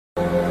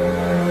It's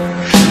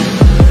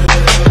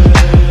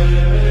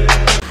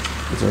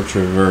our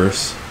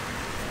traverse.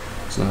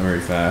 It's not very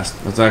fast.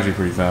 It's actually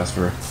pretty fast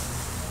for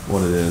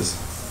what it is.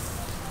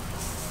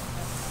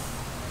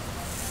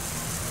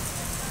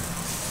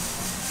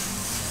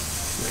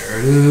 There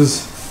it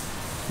is.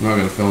 I'm not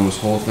going to film this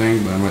whole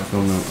thing, but I might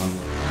film them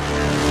unload.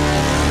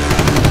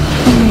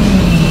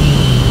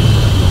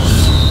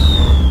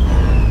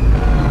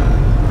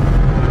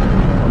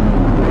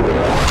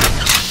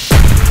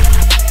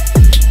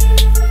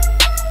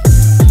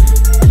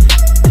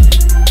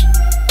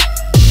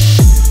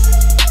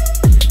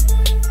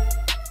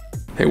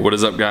 Hey, what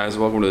is up guys?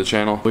 Welcome to the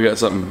channel. We got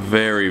something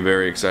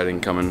very exciting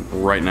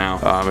coming right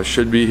now. It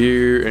should be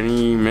here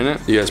any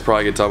minute. You guys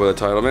probably could tell by the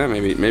title, man.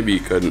 Maybe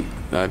you couldn't.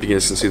 If you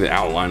guys can see the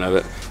outline of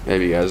it,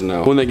 maybe you guys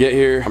know. When they get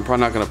here, I'm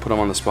probably not gonna put them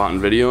on the spot and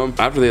video them.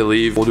 After they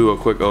leave, we'll do a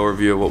quick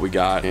overview of what we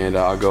got, and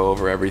I'll go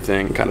over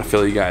everything and kind of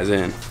fill you guys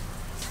in.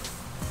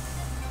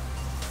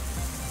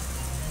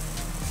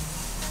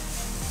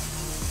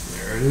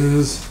 There it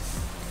is.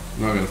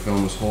 I'm not gonna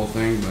film this whole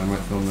thing, but I might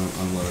film them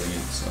unloading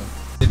it, so.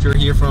 If you're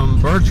here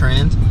from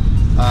Bertrand,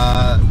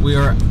 we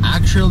are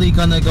actually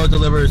gonna go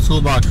deliver a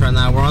toolbox right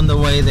now. We're on the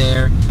way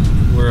there.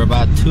 We're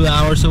about 2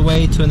 hours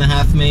away,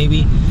 2.5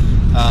 maybe,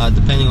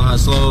 depending on how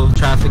slow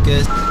traffic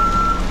is.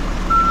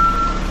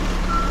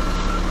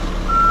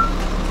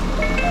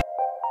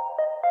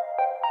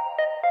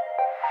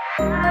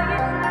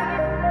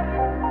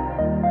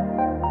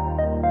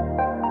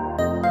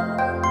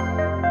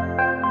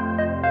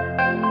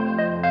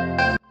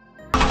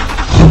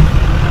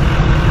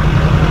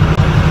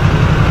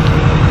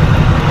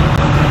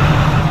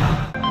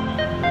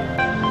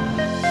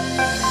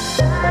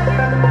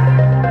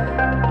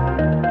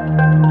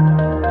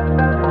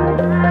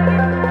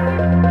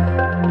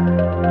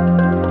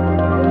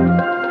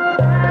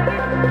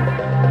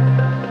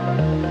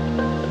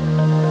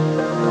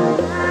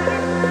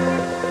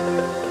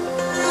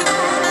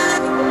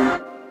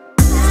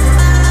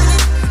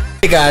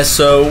 Hey guys,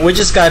 so we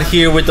just got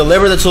here. We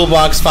delivered the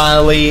toolbox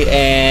finally,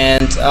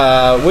 and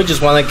we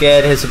just want to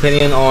get his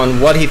opinion on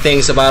what he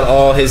thinks about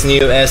all his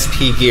new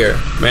SP gear.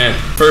 Man,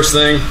 first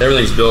thing,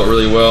 everything's built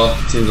really well.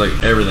 Seems like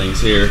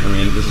everything's here. I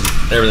mean, this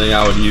is everything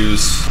I would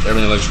use.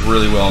 Everything looks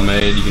really well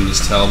made. You can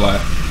just tell by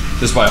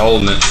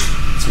holding it.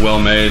 It's well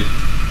made.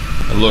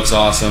 It looks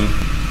awesome.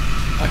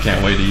 I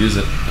can't wait to use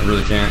it. I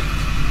really can't.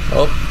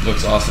 Oh, it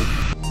looks awesome.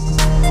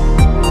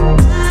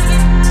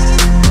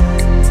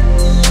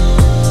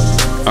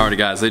 Alrighty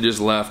guys, they just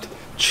left.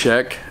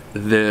 Check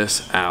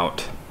this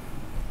out.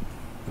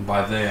 And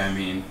by they, I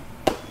mean,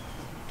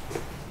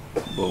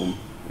 boom,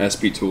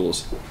 SP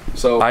Tools.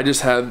 So I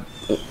just had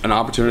an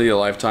opportunity, a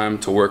lifetime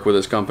to work with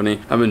this company.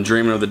 I've been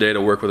dreaming of the day to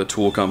work with a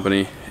tool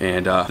company,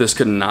 and this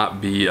could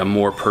not be a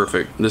more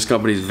perfect. This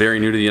company is very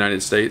new to the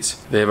United States.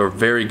 They have a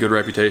very good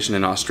reputation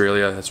in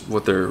Australia. That's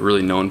what they're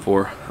really known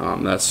for.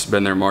 That's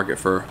been their market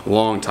for a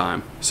long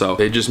time. So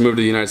they just moved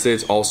to the United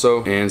States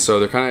also, and so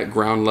they're kind of at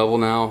ground level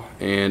now,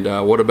 and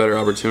what a better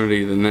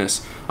opportunity than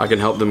this. I can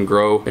help them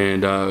grow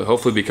and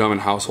hopefully become a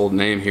household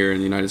name here in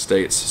the United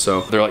States.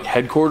 So their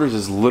headquarters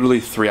is literally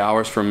 3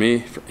 hours from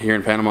me here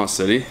in Panama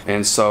City,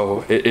 and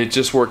so it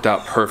just worked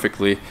out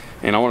perfectly.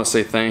 And I want to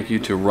say thank you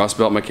to Rust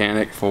Belt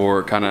Mechanic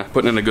for kind of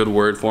putting in a good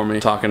word for me,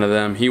 talking to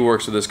them. He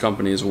works with this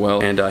company as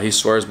well, and he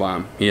swears by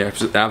them. He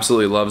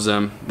absolutely loves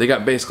them. They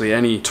got basically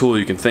any tool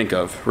you can think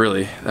of,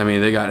 really. I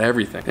mean, they got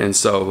everything. And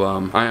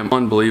so I am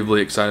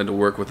unbelievably excited to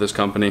work with this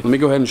company. Let me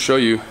go ahead and show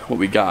you what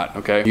we got,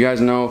 okay? You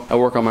guys know I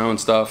work on my own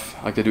stuff.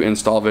 I like to do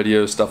install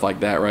videos, stuff like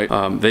that, right?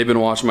 They've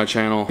been watching my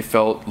channel. I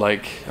felt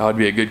like I would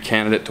be a good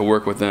candidate to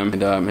work with them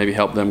and maybe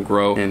help them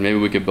grow, and maybe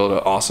we could build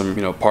an awesome,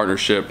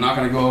 partnership. I'm not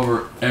gonna go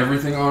over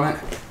everything on it,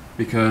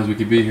 because we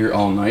could be here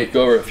all night.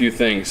 Go over a few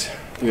things.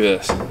 Look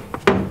at this.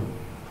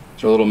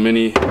 It's our little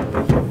mini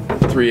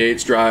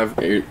 3/8 drive.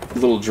 Got your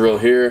little drill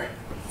here.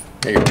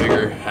 Got your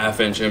bigger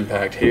 1/2-inch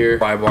impact here.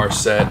 5-bar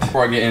set.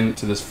 Before I get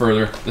into this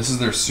further, this is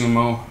their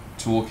Sumo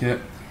toolkit.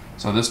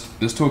 So this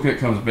toolkit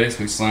comes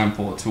basically slam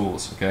full of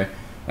tools. Okay. It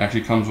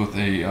actually comes with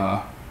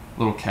a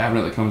little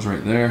cabinet that comes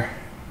right there,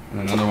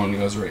 and another one that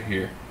goes right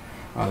here.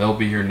 They'll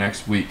be here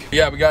next week.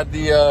 Yeah, we got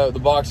the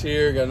box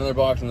here, got another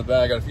box in the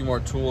back, got a few more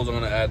tools I'm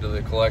gonna add to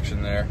the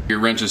collection there. Your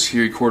wrenches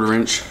here, 1/4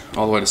 inch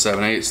all the way to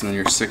 7/8, and then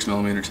your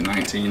 6mm to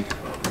 19.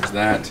 There's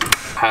that.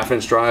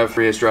 1/2-inch drive,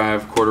 3/8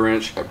 drive, 1/4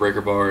 inch, got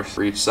breaker bars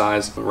for each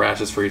size,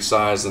 ratchets for each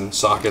size, and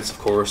sockets, of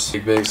course.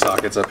 Big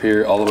sockets up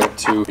here, all the way up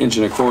to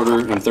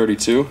 1.25 inch and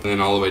 32, and then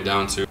all the way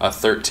down to a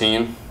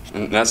 13,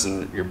 and that's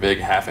in your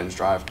big 1/2-inch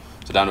drive.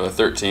 So down to a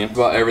 13.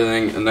 About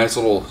everything, a nice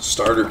little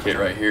starter kit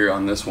right here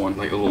on this one,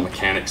 like a little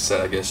mechanic set,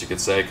 I guess you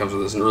could say. It comes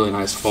with this really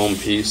nice foam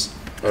piece.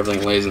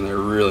 Everything lays in there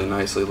really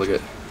nicely. Look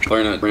at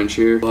clarinet wrench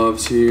here,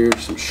 gloves here,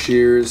 some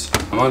shears.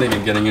 I'm not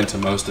even getting into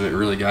most of it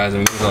really, guys. I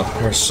mean,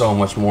 there's so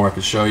much more I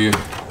could show you,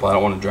 but I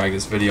don't want to drag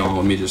this video on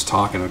with me just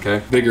talking,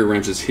 okay? Bigger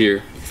wrenches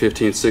here,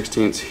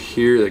 15/16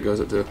 here, that goes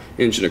up to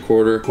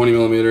 1.25 inch,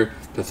 20mm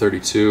to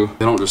 32.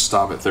 They don't just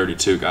stop at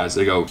 32, guys.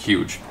 They go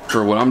huge.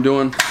 For what I'm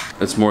doing,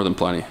 it's more than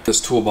plenty. This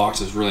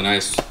toolbox is really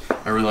nice.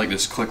 I really like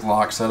this click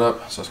lock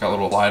setup. So it's got a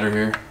little slider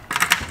here.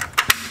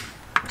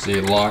 See,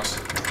 it locks.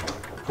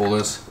 Pull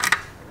this.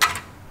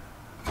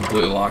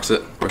 Completely locks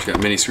it. Of course,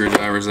 got mini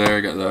screwdrivers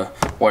there. Got the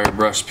wire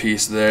brush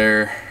piece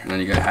there. And then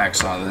you got a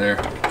hacksaw there.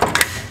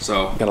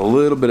 So, got a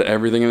little bit of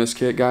everything in this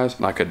kit, guys.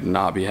 I could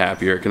not be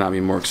happier. Could not be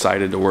more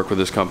excited to work with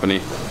this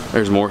company.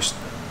 There's more.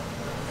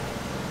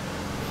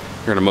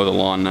 You're gonna mow the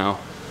lawn now.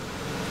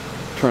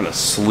 I'm trying to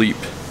sleep.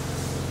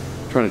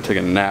 I'm trying to take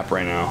a nap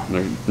right now.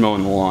 They're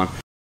mowing the lawn.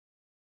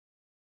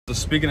 So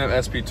speaking of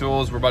SP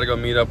Tools, we're about to go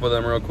meet up with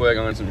them real quick.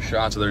 I'm getting some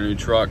shots of their new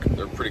truck.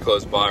 They're pretty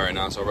close by right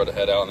now, so we're about to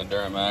head out in the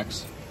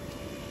Duramax.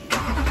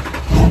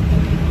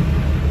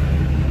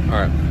 All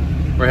right,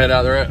 we're heading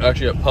out. They're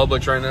actually at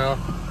Publix right now.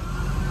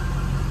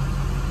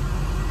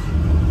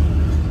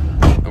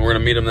 And we're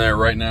gonna meet them there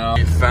right now.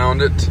 We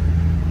found it.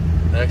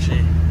 They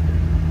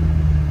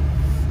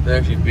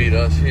actually beat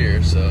us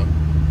here, so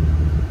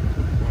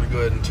I'm gonna go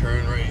ahead and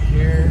turn right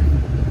here.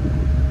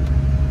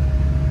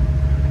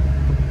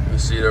 You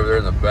see it over there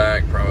in the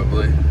back,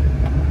 probably.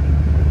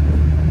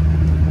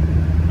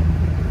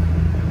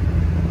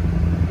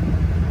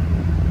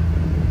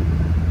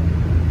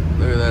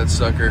 Look at that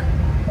sucker.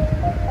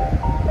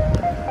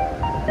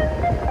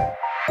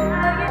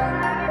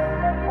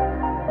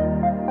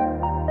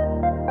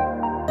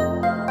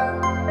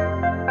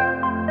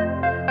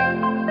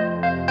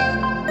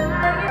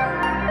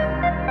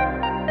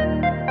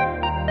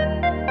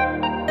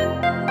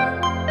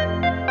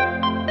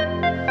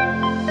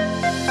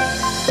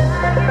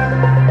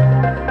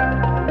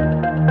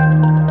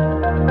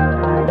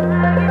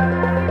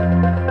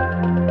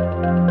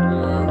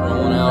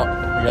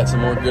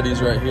 Some more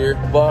goodies right here.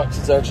 Box,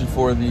 it's actually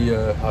for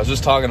the, I was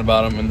just talking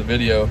about them in the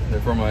video. They're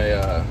for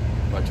my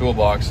my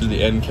toolbox.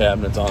 The end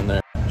cabinets on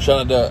there. Shout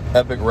out to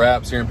Epic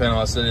Wraps here in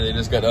Panama City. They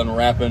just got done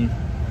wrapping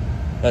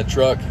that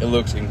truck. It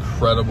looks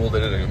incredible. They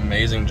did an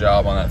amazing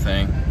job on that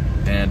thing.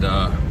 And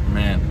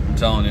man, I'm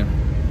telling you,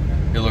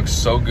 it looks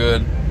so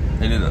good.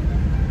 They did it.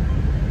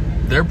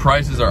 Their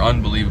prices are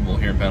unbelievable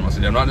here in Panama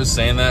City. I'm not just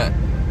saying that,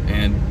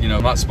 and you know,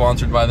 I'm not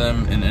sponsored by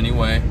them in any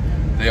way.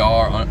 They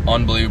are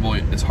unbelievable.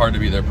 It's hard to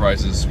beat their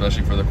prices,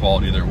 especially for the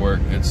quality of their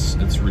work. It's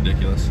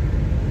ridiculous.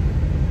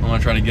 I'm gonna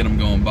try to get them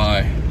going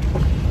by.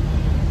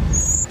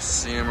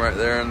 See them right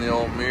there in the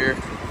old mirror.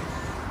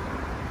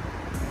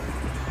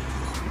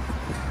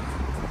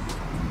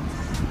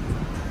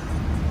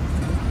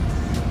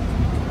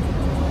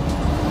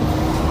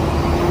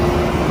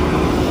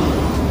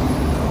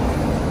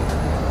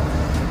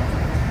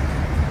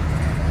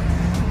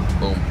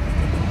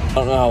 I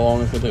don't know how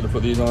long it's gonna take to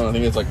put these on. I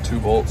think it's like 2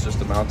 bolts just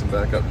to mount them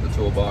back up to the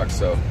toolbox.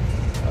 So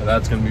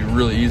that's gonna be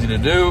really easy to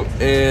do.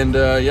 And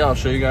yeah, I'll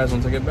show you guys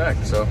once I get back.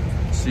 So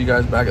see you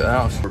guys back at the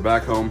house. We're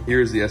back home.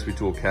 Here's the SP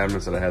Tool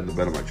cabinets that I had in the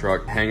bed of my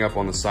truck. Hang up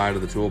on the side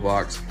of the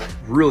toolbox.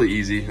 Really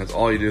easy. That's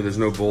all you do. There's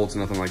no bolts,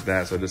 nothing like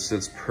that. So it just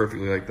sits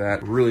perfectly like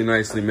that. Really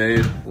nicely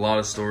made. A lot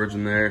of storage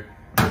in there.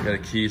 Got a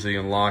key so you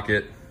can lock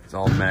it. It's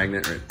all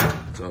magnet right.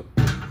 So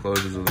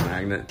closes with a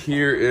magnet.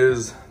 Here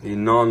is the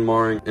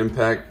non-marring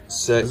impact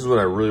set. This is what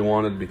I really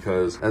wanted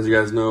because, as you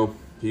guys know,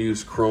 you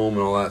use chrome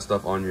and all that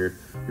stuff on your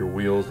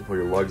wheels to pull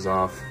your lugs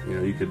off. You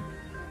know, you could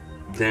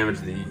damage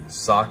the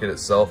socket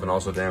itself and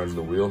also damage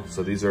the wheel.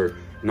 So these are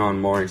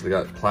non-marring, so they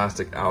got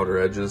plastic outer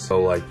edges,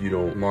 so like you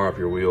don't mar up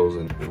your wheels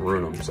and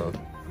ruin them. So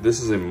this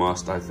is a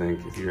must, I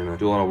think, if you're gonna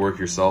do a lot of work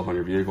yourself on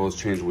your vehicles,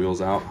 change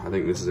wheels out. I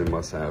think this is a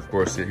must-have. Of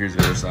course, here's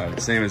the other side,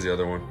 same as the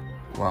other one.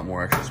 A lot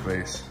more extra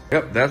space.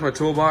 Yep, that's my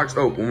toolbox.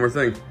 Oh, one more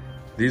thing.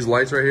 These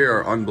lights right here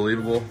are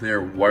unbelievable. They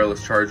are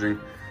wireless charging. You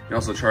can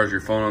also charge your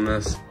phone on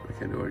this. I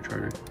can't do auto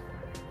charging.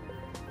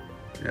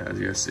 Yeah, as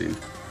you guys see,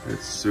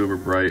 it's super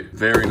bright.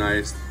 Very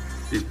nice.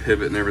 These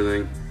pivot and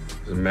everything.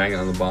 There's a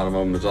magnet on the bottom of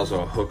them. There's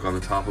also a hook on the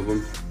top of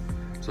them.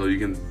 So you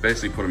can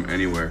basically put them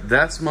anywhere.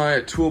 That's my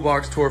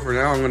toolbox tour for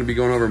now. I'm gonna be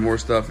going over more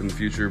stuff in the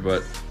future,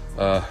 but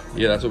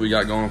yeah, that's what we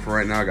got going for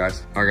right now,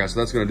 guys. All right, guys, so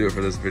that's gonna do it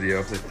for this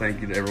video. So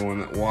thank you to everyone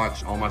that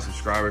watched, all my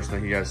subscribers.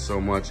 Thank you guys so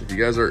much. If you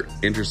guys are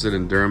interested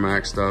in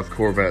Duramax stuff,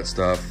 Corvette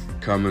stuff,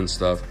 Cummins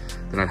stuff,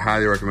 then I'd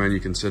highly recommend you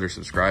consider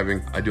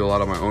subscribing. I do a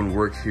lot of my own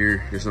work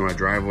here, just in my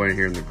driveway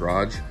here in the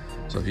garage.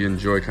 So if you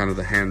enjoy kind of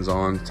the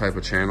hands-on type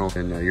of channel,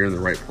 then you're in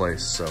the right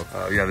place. So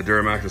yeah, the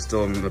Duramax is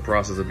still in the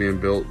process of being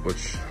built,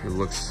 which it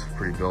looks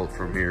pretty built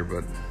from here,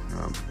 but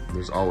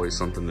there's always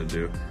something to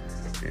do.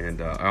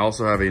 And I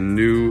also have a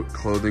new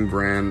clothing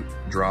brand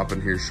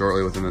dropping here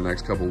shortly within the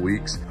next couple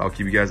weeks. I'll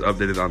keep you guys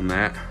updated on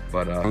that.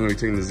 But I'm gonna be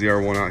taking the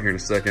ZR1 out here in a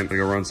second. I'm gonna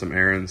go run some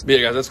errands. But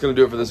yeah, guys, that's gonna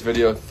do it for this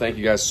video. Thank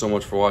you guys so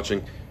much for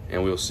watching,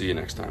 and we will see you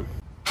next time.